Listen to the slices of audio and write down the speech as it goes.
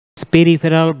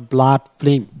peripheral blood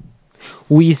film,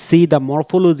 we see the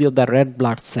morphology of the red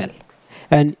blood cell,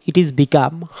 and it is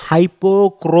become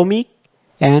hypochromic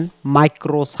and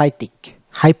microcytic.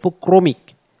 Hypochromic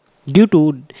due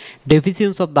to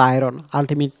deficiency of the iron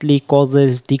ultimately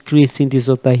causes decreased synthesis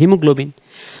of the hemoglobin.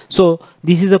 So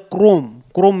this is a chrome.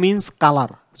 Chrome means color.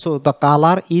 So the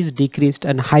color is decreased,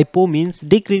 and hypo means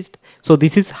decreased. So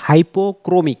this is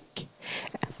hypochromic.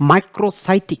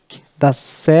 Microcytic, the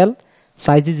cell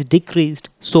size is decreased.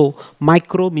 So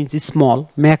micro means small,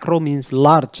 macro means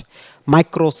large.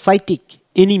 Microcytic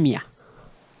anemia.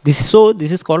 This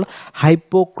is called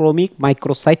hypochromic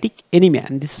microcytic anemia,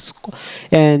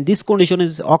 and this condition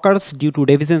occurs due to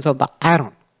deficiency of the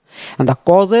iron. And the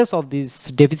causes of this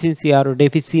deficiency are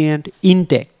deficient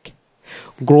intake,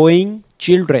 growing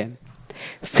children,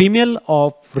 female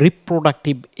of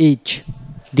reproductive age,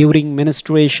 during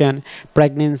menstruation,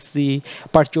 pregnancy,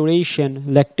 parturition,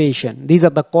 lactation. These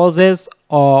are the causes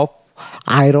of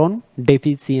iron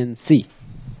deficiency.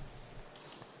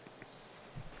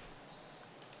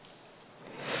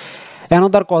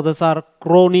 Another causes are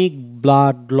chronic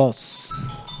blood loss,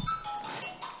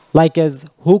 like as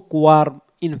hookworm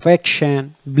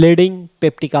infection, bleeding,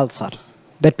 peptic ulcer.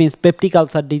 That means peptic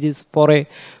ulcer disease for a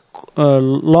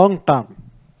long term.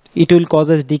 It will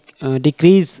causes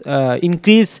increase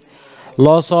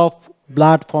loss of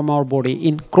blood from our body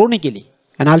in chronically,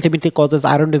 and ultimately causes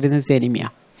iron deficiency anemia.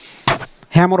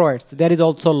 Hemorrhoids, there is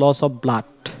also loss of blood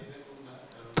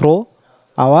through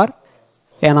our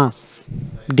anus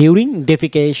during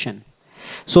defecation.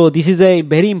 So this is a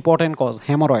very important cause,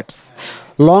 hemorrhoids.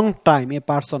 Long time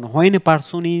when a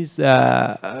person is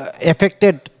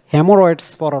affected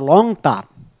hemorrhoids for a long term,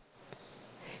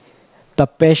 the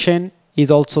patient is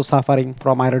also suffering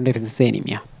from iron deficiency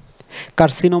anemia.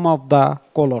 Carcinoma of the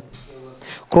colon,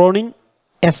 chronic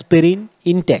aspirin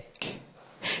intake.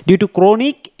 Due to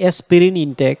chronic aspirin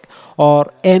intake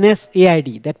or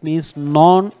NSAID, that means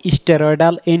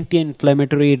non-steroidal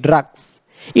anti-inflammatory drugs,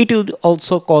 it will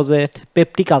also cause a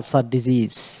peptic ulcer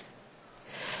disease.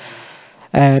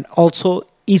 And also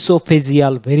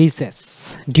esophageal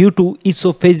varices. Due to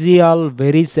esophageal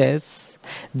varices,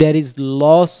 there is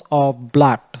loss of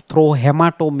blood through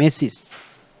hematomesis.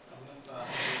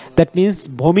 That means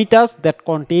vomitus that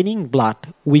containing blood.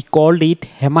 We called it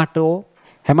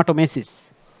hematomesis.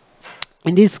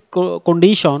 In this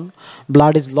condition,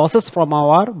 blood is losses from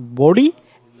our body,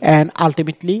 and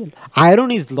ultimately iron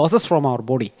is losses from our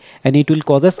body, and it will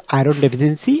cause us iron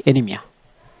deficiency anemia.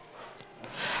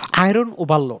 Iron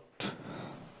overload.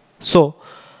 So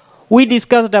we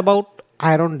discussed about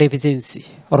iron deficiency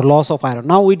or loss of iron.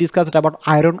 Now we discussed about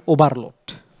iron overload.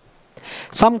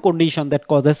 Some condition that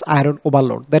causes iron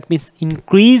overload, that means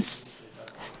increase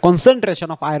concentration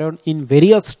of iron in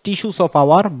various tissues of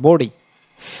our body.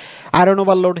 Iron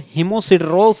overload,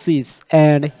 hemosiderosis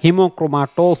and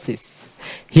hemochromatosis.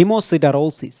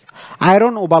 Hemosiderosis,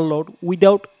 iron overload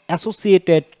without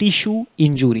associated tissue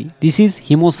injury. This is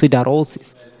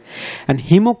hemosiderosis. And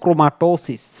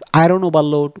hemochromatosis, iron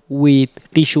overload with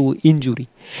tissue injury.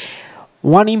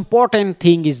 One important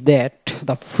thing is that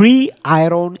the free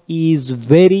iron is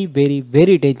very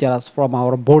dangerous from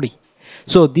our body.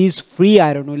 So this free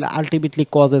iron will ultimately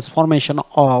causes formation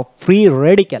of free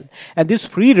radical, and this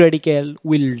free radical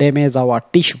will damage our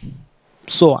tissue.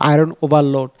 So iron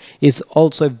overload is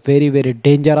also a very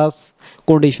dangerous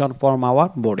condition from our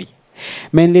body.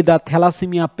 Mainly the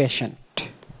thalassemia patient,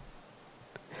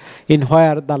 in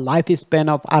where the lifespan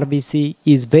of RBC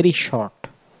is very short.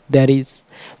 There is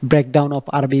breakdown of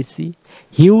RBC,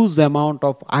 huge amount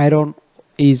of iron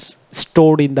is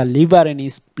stored in the liver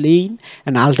and spleen,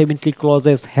 and ultimately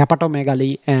causes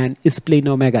hepatomegaly and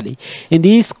splenomegaly. In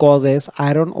these causes,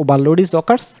 iron overload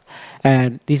occurs,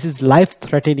 and this is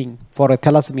life-threatening for a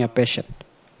thalassemia patient,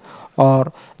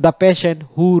 or the patient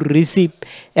who receive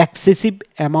excessive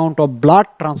amount of blood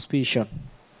transfusion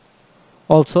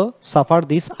also suffer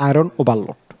this iron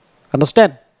overload.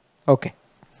 Understand? Okay.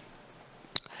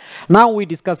 Now we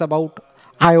discuss about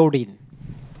iodine.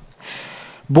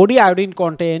 Body iodine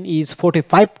content is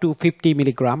 45 to 50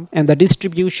 milligram, and the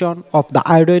distribution of the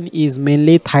iodine is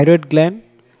mainly thyroid gland,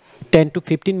 10 to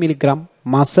 15 milligram,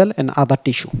 muscle and other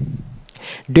tissue.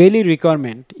 Daily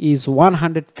requirement is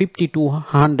 150 to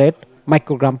 100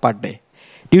 microgram per day.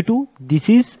 Due to this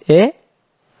is a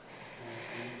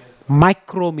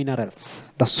microminerals.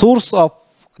 The source of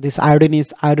this iodine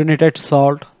is iodinated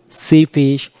salt, sea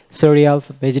fish, cereals,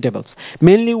 vegetables.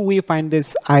 Mainly we find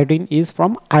this iodine is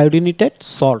from iodinated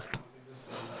salt.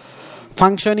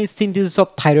 Function is synthesis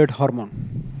of thyroid hormone.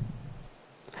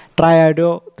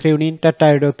 triiodothyronine,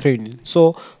 tetraiodothyronine.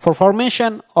 So for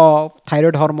formation of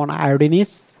thyroid hormone, iodine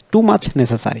is too much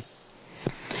necessary.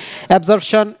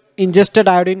 Absorption: ingested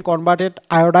iodine converted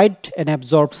iodide and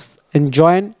absorbs and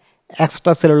join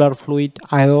extracellular fluid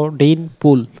iodine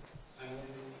pool.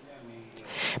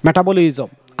 Metabolism: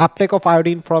 uptake of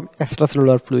iodine from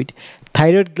extracellular fluid.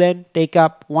 Thyroid gland take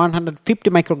up 150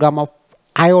 microgram of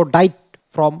iodide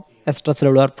from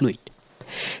extracellular fluid.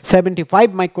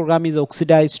 75 microgram is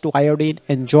oxidized to iodine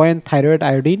and join thyroid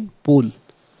iodine pool.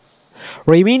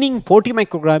 Remaining 40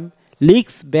 microgram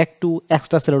leaks back to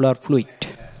extracellular fluid.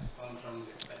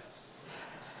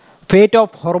 Fate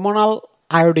of hormonal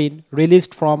iodine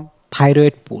released from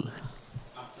thyroid pool.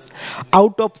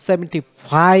 Out of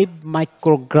 75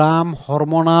 microgram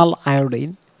hormonal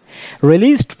iodine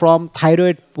released from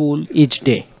thyroid pool each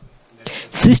day,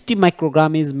 60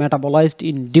 microgram is metabolized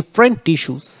in different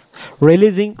tissues,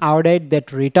 releasing iodide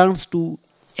that returns to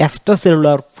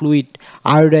extracellular fluid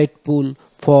iodide pool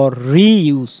for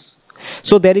reuse.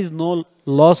 So there is no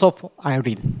loss of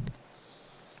iodine,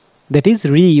 that is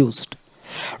reused.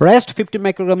 Rest 50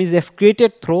 microgram is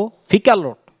excreted through fecal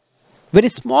route, very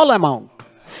small amount.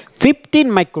 15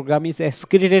 microgram is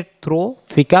excreted through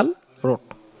fecal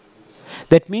route,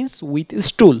 that means with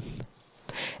stool.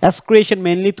 Excretion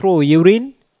mainly through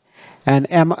urine and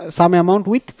some amount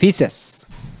with feces.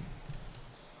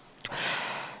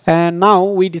 And now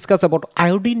we discuss about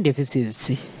iodine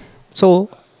deficiency. So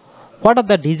what are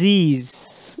the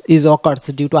disease is occurs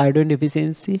due to iodine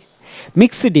deficiency?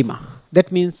 Myxedema, that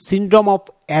means syndrome of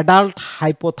adult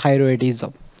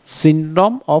hypothyroidism.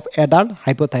 Syndrome of adult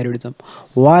hypothyroidism.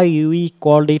 Why we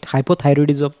called it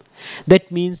hypothyroidism?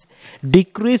 That means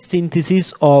decreased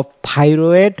synthesis of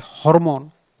thyroid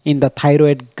hormone in the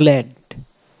thyroid gland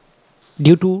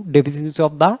due to deficiency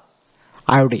of the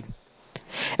iodine.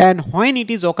 And when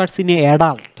it is occurs in a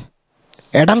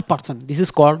adult person, this is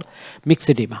called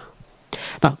myxedema.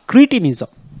 Now cretinism,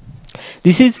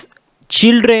 this is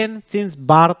children since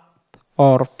birth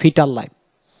or fetal life.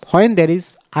 When there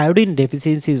is iodine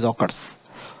deficiencies occurs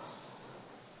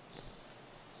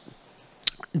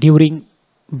during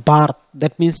birth,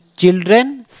 that means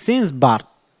children since birth,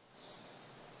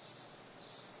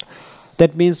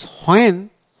 that means when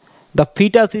the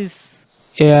fetus is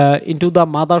into the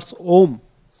mother's womb,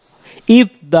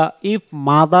 if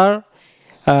mother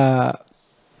uh,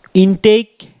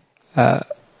 intake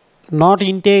not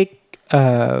intake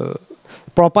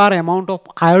proper amount of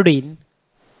iodine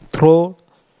through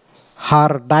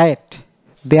her diet,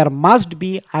 there must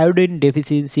be iodine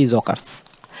deficiencies occurs.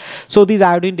 So this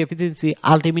iodine deficiency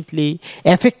ultimately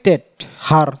affected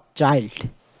her child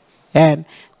and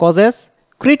causes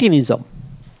cretinism.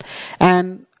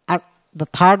 And the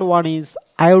third one is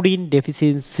iodine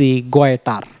deficiency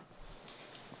goiter.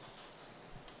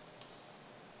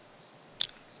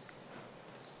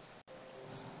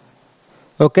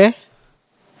 Okay,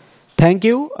 thank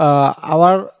you.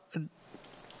 Our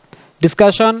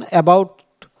discussion about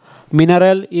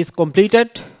mineral is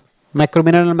completed.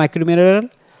 Macromineral.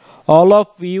 All of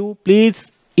you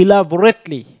please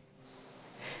elaborately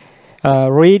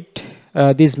read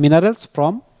these minerals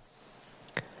from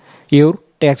your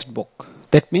textbook.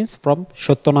 That means from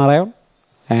Satyanarayan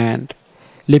and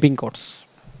Living Course.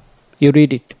 You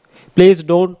read it. Please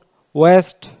don't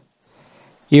waste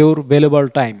your valuable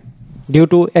time due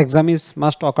to exam is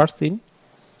must occurs in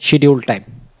scheduled time.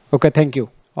 Okay, thank you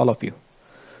all of you.